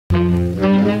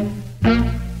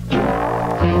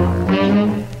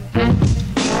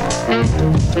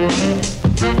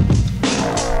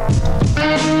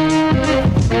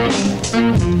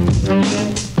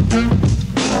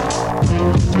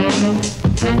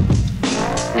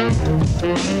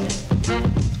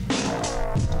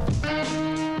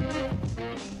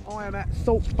I am at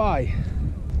Thorpe Bay.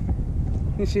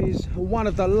 This is one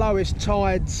of the lowest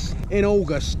tides in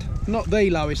August. Not the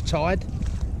lowest tide.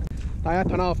 They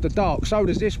happen after dark. So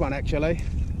does this one actually.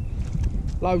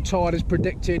 Low tide is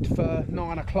predicted for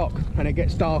 9 o'clock and it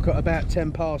gets dark at about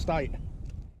 10 past 8.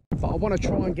 But I want to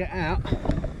try and get out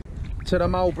to the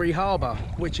Mulberry Harbour,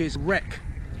 which is wreck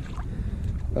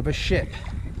of a ship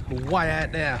way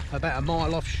out there, about a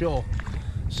mile offshore.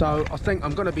 So I think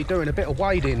I'm going to be doing a bit of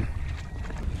wading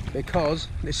because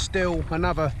there's still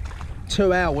another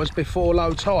 2 hours before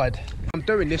low tide. I'm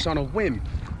doing this on a whim.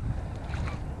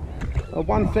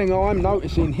 One thing I'm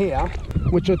noticing here,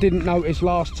 which I didn't notice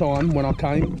last time when I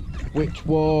came, which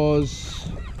was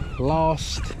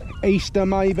last Easter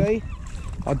maybe,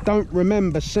 I don't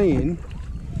remember seeing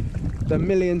the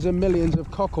millions and millions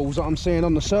of cockles that I'm seeing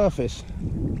on the surface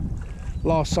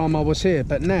last time I was here.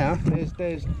 But now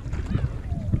there's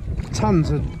tons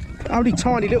of only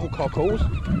tiny little cockles,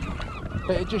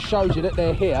 but it just shows you that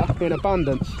they're here in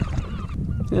abundance.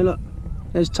 Yeah, look,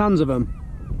 there's tons of them.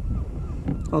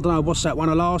 I don't know, what's that, one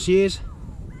of last year's?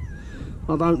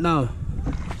 I don't know.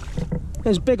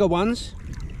 There's bigger ones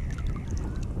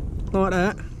like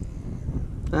that.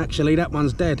 Actually, that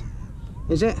one's dead.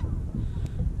 Is it?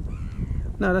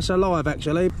 No, that's alive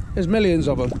actually. There's millions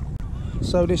of them.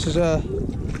 So this is a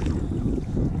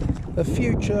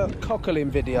future cockling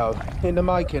video in the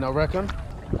making, I reckon.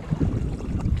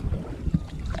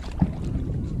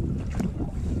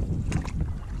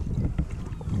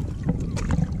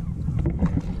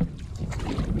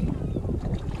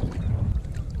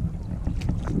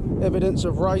 Evidence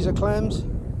of razor clams.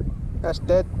 That's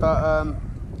dead, but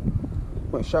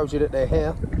well, it shows you that they're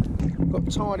here.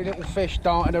 Got tiny little fish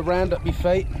darting around at my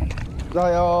feet. They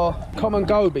are common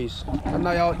gobies and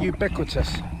they are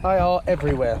ubiquitous. They are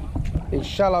everywhere. In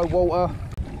shallow water,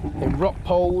 in rock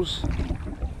pools.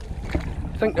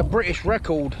 I think the British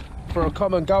record for a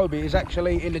common goby is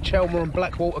actually in the Chelmer and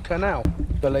Blackwater Canal,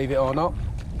 believe it or not.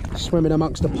 Swimming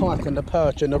amongst the pike and the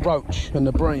perch and the roach and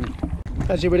the bream.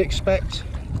 As you would expect,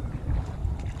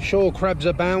 shore crabs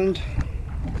abound.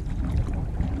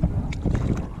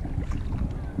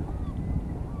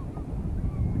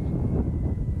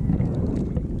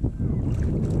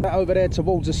 That over there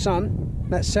towards the sun,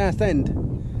 that's South End.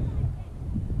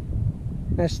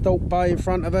 That's Thorpe Bay in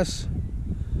front of us.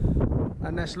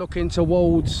 And that's looking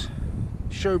towards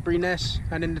Shoeburyness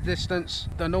and in the distance,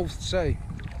 the North Sea.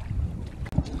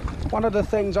 One of the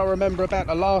things I remember about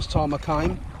the last time I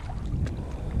came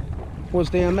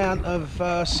was the amount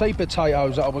of sea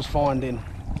potatoes that I was finding.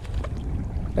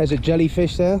 There's a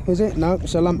jellyfish there, is it? No,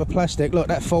 it's a lump of plastic. Look,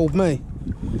 that fooled me.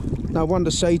 No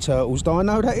wonder sea turtles die.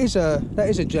 No, that is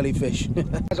a jellyfish.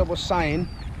 As I was saying,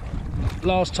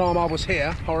 last time I was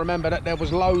here, I remember that there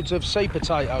was loads of sea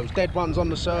potatoes, dead ones on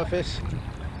the surface,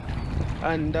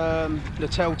 and the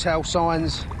telltale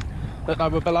signs that they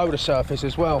were below the surface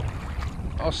as well.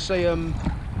 I see them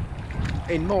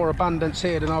in more abundance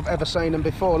here than I've ever seen them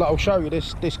before. Look, I'll show you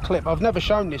this clip. I've never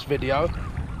shown this video.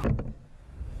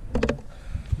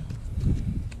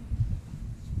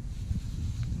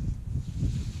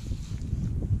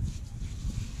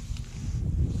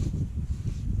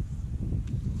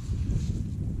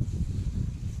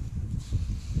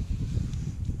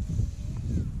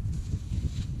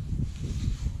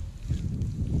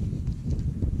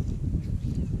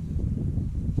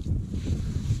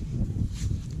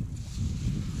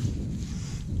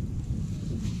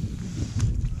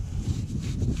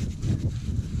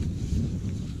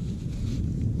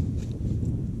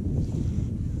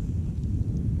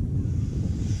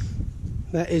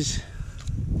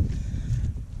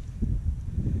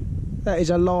 That is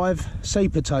a live sea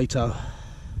potato.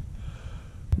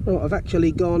 Well, I've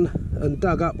actually gone and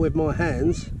dug up with my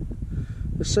hands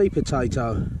a sea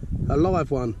potato, a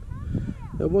live one.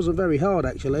 It wasn't very hard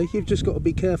actually. You've just got to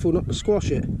be careful not to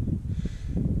squash it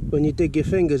when you dig your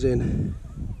fingers in.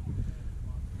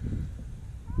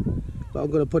 But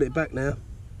I'm going to put it back now.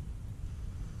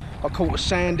 I caught a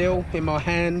sand eel in my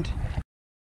hand.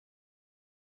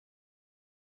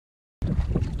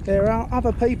 There are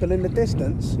other people in the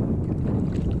distance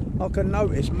I can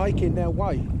notice making their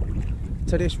way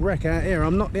to this wreck out here.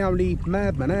 I'm not the only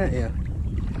madman out here.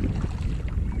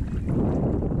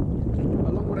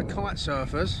 Along with the kite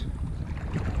surfers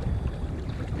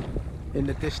in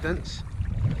the distance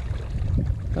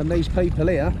and these people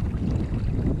here,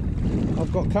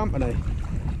 I've got company.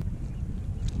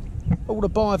 All the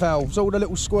bivalves, all the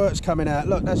little squirts coming out.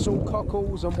 Look, that's all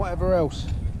cockles and whatever else.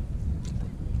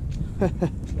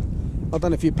 I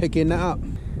don't know if you're picking that up.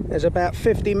 There's about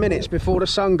 50 minutes before the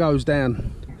sun goes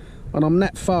down, and I'm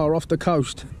that far off the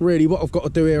coast. Really, what I've got to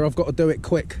do here, I've got to do it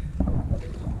quick.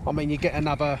 I mean, you get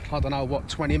another, I don't know what,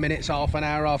 20 minutes, half an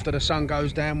hour after the sun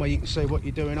goes down where you can see what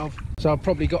you're doing of. So I've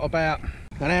probably got about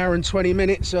an hour and 20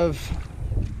 minutes of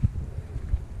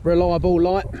reliable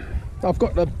light. I've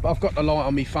got the light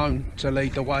on my phone to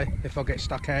lead the way if I get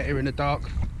stuck out here in the dark.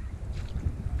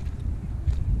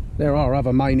 There are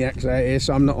other maniacs out here,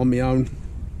 so I'm not on my own.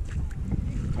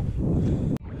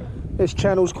 This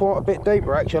channel's quite a bit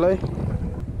deeper actually.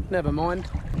 Never mind.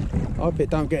 I hope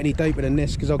it don't get any deeper than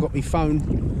this, because I've got my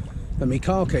phone and my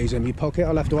car keys in my pocket.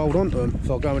 I'll have to hold on to them if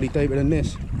I go any deeper than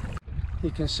this. You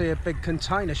can see a big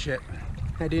container ship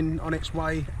heading on its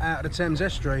way out of the Thames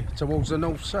estuary towards the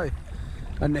North Sea.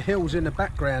 And the hills in the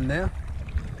background there,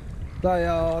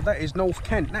 that is North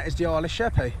Kent, that is the Isle of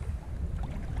Sheppey.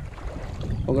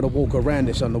 I'm going to walk around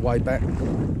this on the way back.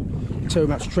 Too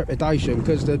much trepidation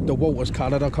because the water's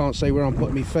coloured. I can't see where I'm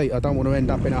putting my feet. I don't want to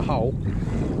end up in a hole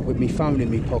with my phone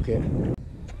in my pocket.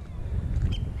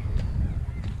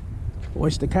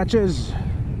 Oyster catchers.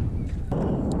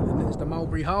 And there's the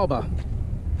Mulberry Harbour.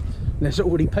 There's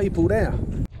already people there.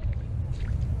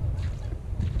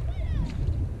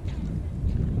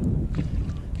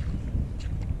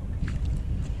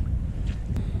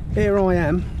 Here I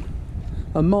am,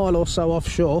 a mile or so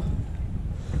offshore,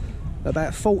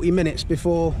 about 40 minutes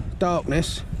before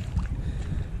darkness,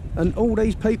 and all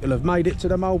these people have made it to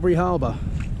the Mulberry Harbour.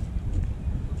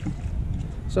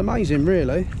 It's amazing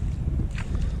really.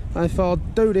 And if I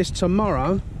do this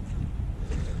tomorrow,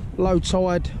 low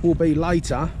tide will be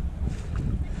later,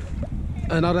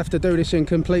 and I'd have to do this in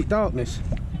complete darkness.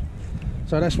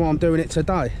 So that's why I'm doing it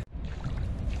today.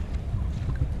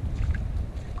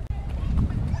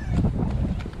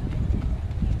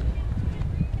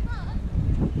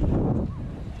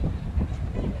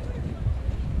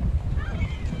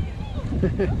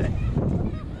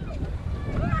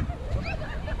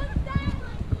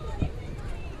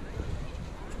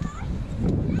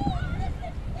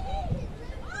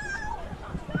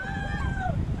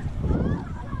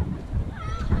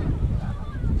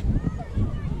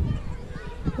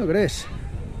 Look at this.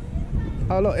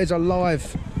 Oh look, it's a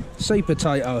live sea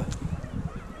potato.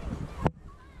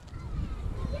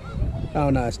 Oh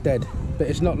no, it's dead, but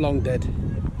it's not long dead.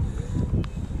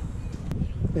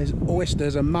 There's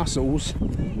oysters and mussels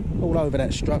all over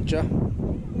that structure.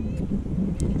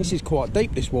 This is quite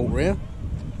deep, this water here.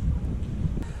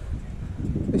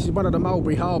 This is one of the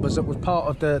Mulberry Harbours that was part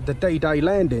of the D-Day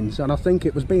landings, and I think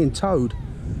it was being towed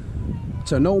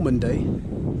to Normandy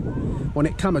when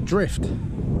it come adrift.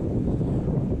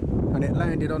 And it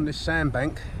landed on this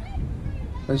sandbank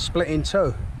and split in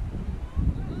two.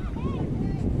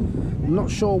 I'm not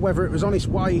sure whether it was on its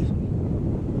way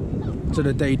to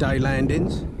the D-Day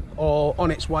landings or on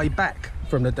its way back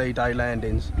from the D-Day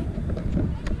landings,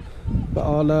 but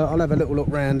I'll have a little look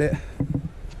round it.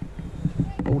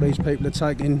 All these people are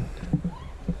taking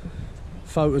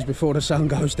photos before the sun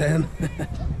goes down.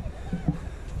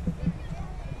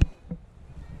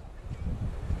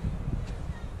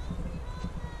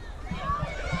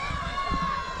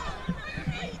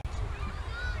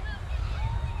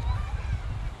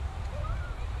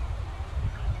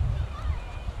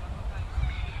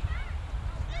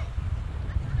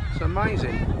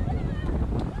 Amazing.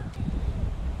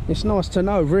 It's nice to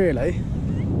know really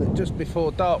that just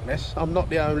before darkness I'm not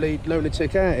the only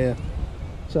lunatic out here.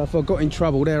 So if I got in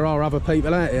trouble, there are other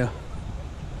people out here.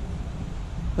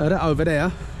 That over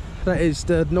there, that is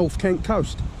the North Kent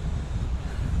coast.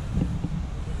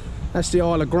 That's the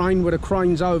Isle of Grain with the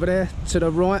cranes over there to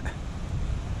the right,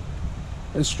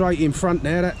 and straight in front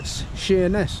there that's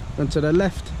Sheerness, and to the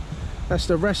left that's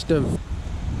the rest of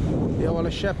the Isle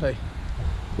of Sheppey.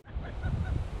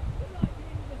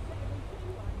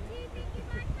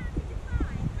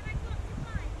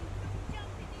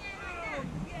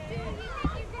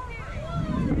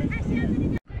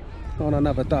 On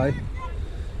another day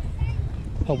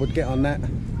I would get on that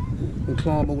and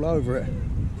climb all over it,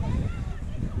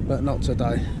 but not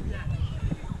today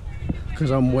because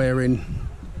I'm wearing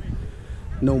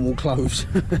normal clothes.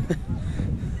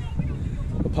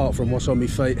 Apart from what's on my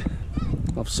feet.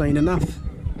 I've seen enough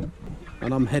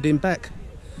and I'm heading back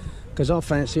because I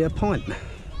fancy a pint.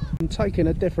 I'm taking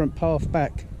a different path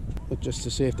back just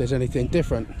to see if there's anything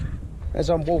different. As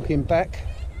I'm walking back,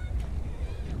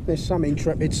 there's some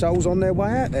intrepid souls on their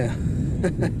way out there.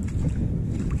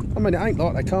 I mean, it ain't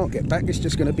like they can't get back, it's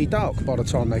just going to be dark by the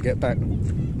time they get back.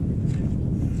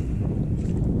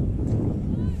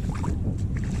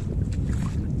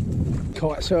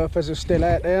 Kite surfers are still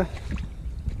out there.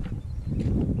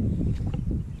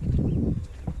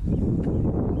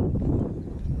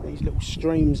 these little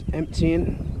streams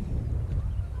emptying.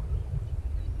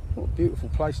 What a beautiful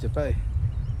place to be.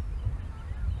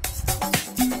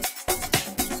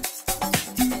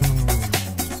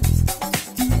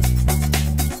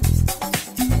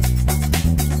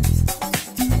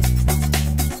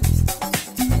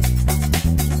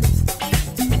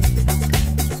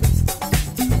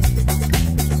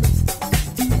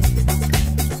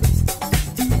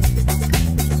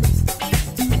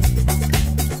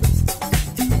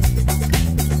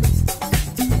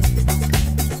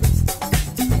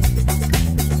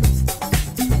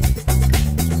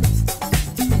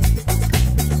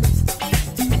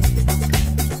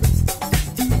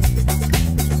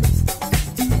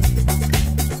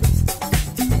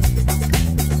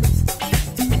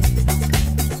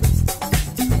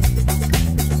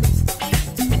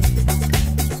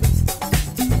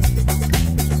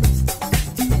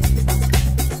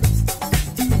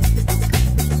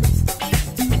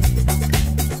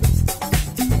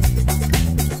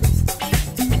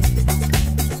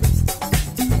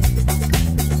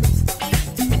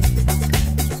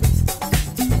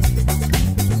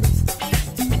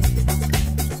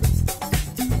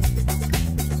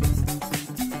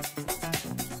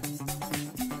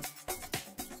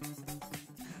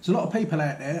 There's a lot of people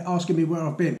out there asking me where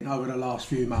I've been over the last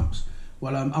few months.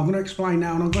 Well, I'm going to explain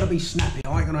now, and I'm going to be snappy.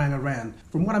 I ain't going to hang around.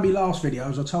 From one of my last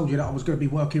videos, I told you that I was going to be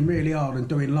working really hard and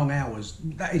doing long hours.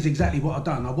 That is exactly what I've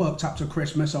done. I worked up to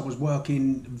Christmas. I was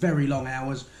working very long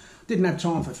hours. Didn't have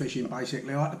time for fishing,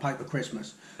 basically. I had to pay for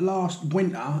Christmas. Last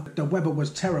winter, the weather was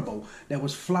terrible. There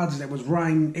was floods, there was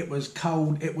rain, it was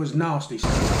cold, it was nasty.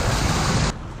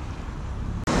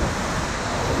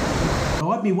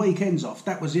 I had my weekends off.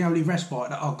 That was the only respite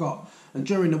that I got. And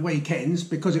during the weekends,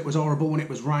 because it was horrible and it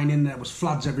was raining, there was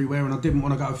floods everywhere and I didn't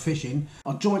want to go fishing,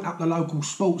 I joined up the local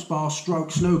sports bar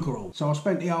stroke snooker hall. So I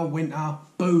spent the whole winter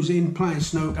boozing, playing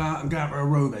snooker and going for a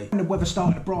ruby. When the weather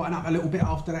started to brighten up a little bit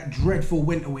after that dreadful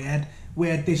winter we had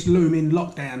this looming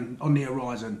lockdown on the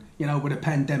horizon, you know, with a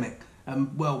pandemic.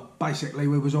 Well, basically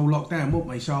we was all locked down, weren't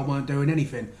we? So I weren't doing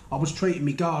anything. I was treating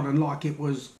my garden like it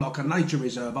was like a nature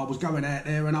reserve. I was going out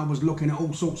there and I was looking at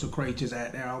all sorts of creatures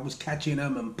out there. I was catching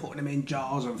them and putting them in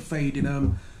jars and feeding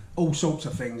them, all sorts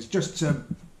of things, just to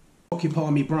occupy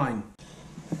my brain.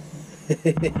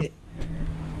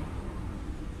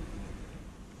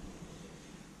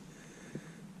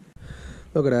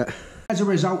 Look at that. As a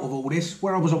result of all this,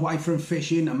 where I was away from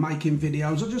fishing and making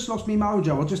videos, I just lost my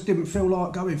mojo. I just didn't feel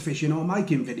like going fishing or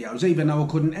making videos, even though I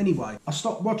couldn't anyway. I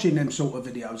stopped watching them sort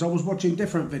of videos. I was watching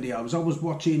different videos. I was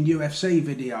watching UFC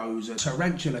videos,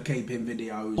 tarantula keeping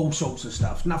videos, all sorts of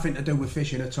stuff. Nothing to do with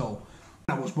fishing at all.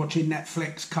 I was watching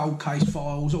Netflix, Cold Case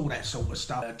Files, all that sort of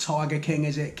stuff. Tiger King,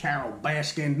 is it? Carol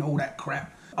Baskin, all that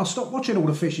crap. I stopped watching all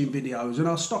the fishing videos and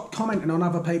I stopped commenting on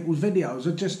other people's videos.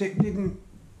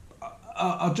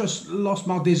 I just lost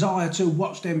my desire to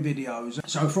watch them videos.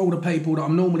 So for all the people that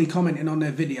I'm normally commenting on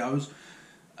their videos,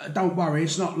 don't worry,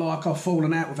 it's not like I've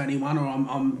fallen out with anyone or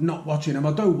I'm not watching them.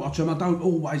 I do watch them. I don't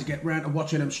always get round to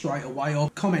watching them straight away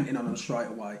or commenting on them straight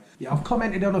away. Yeah, I've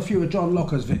commented on a few of John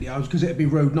Locker's videos because it'd be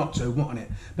rude not to, wouldn't it?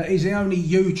 But he's the only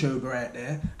YouTuber out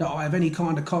there that I have any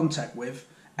kind of contact with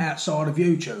outside of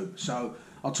YouTube. So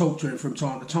I talk to him from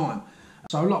time to time.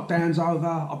 So lockdown's over,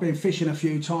 I've been fishing a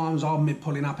few times, I haven't been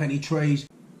pulling up any trees.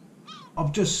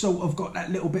 I've just sort of got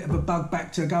that little bit of a bug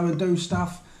back to go and do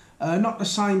stuff. Not the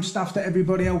same stuff that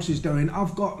everybody else is doing.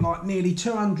 I've got like nearly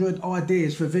 200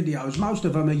 ideas for videos. Most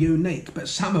of them are unique, but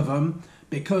some of them,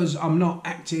 because I'm not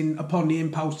acting upon the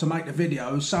impulse to make the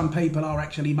videos, some people are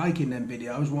actually making them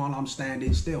videos while I'm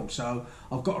standing still. So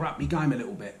I've got to up my game a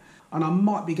little bit. And I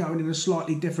might be going in a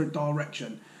slightly different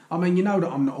direction. I mean, you know that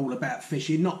I'm not all about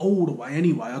fishing, not all the way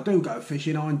anyway. I do go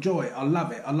fishing, I enjoy it, I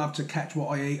love it. I love to catch what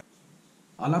I eat.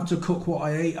 I love to cook what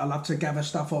I eat. I love to gather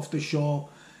stuff off the shore.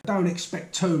 Don't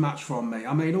expect too much from me.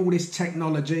 I mean, all this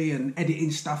technology and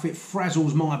editing stuff, it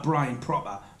frazzles my brain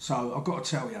proper. So I've got to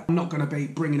tell you, I'm not going to be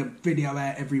bringing a video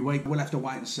out every week. We'll have to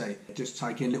wait and see. Just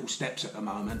taking little steps at the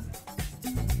moment.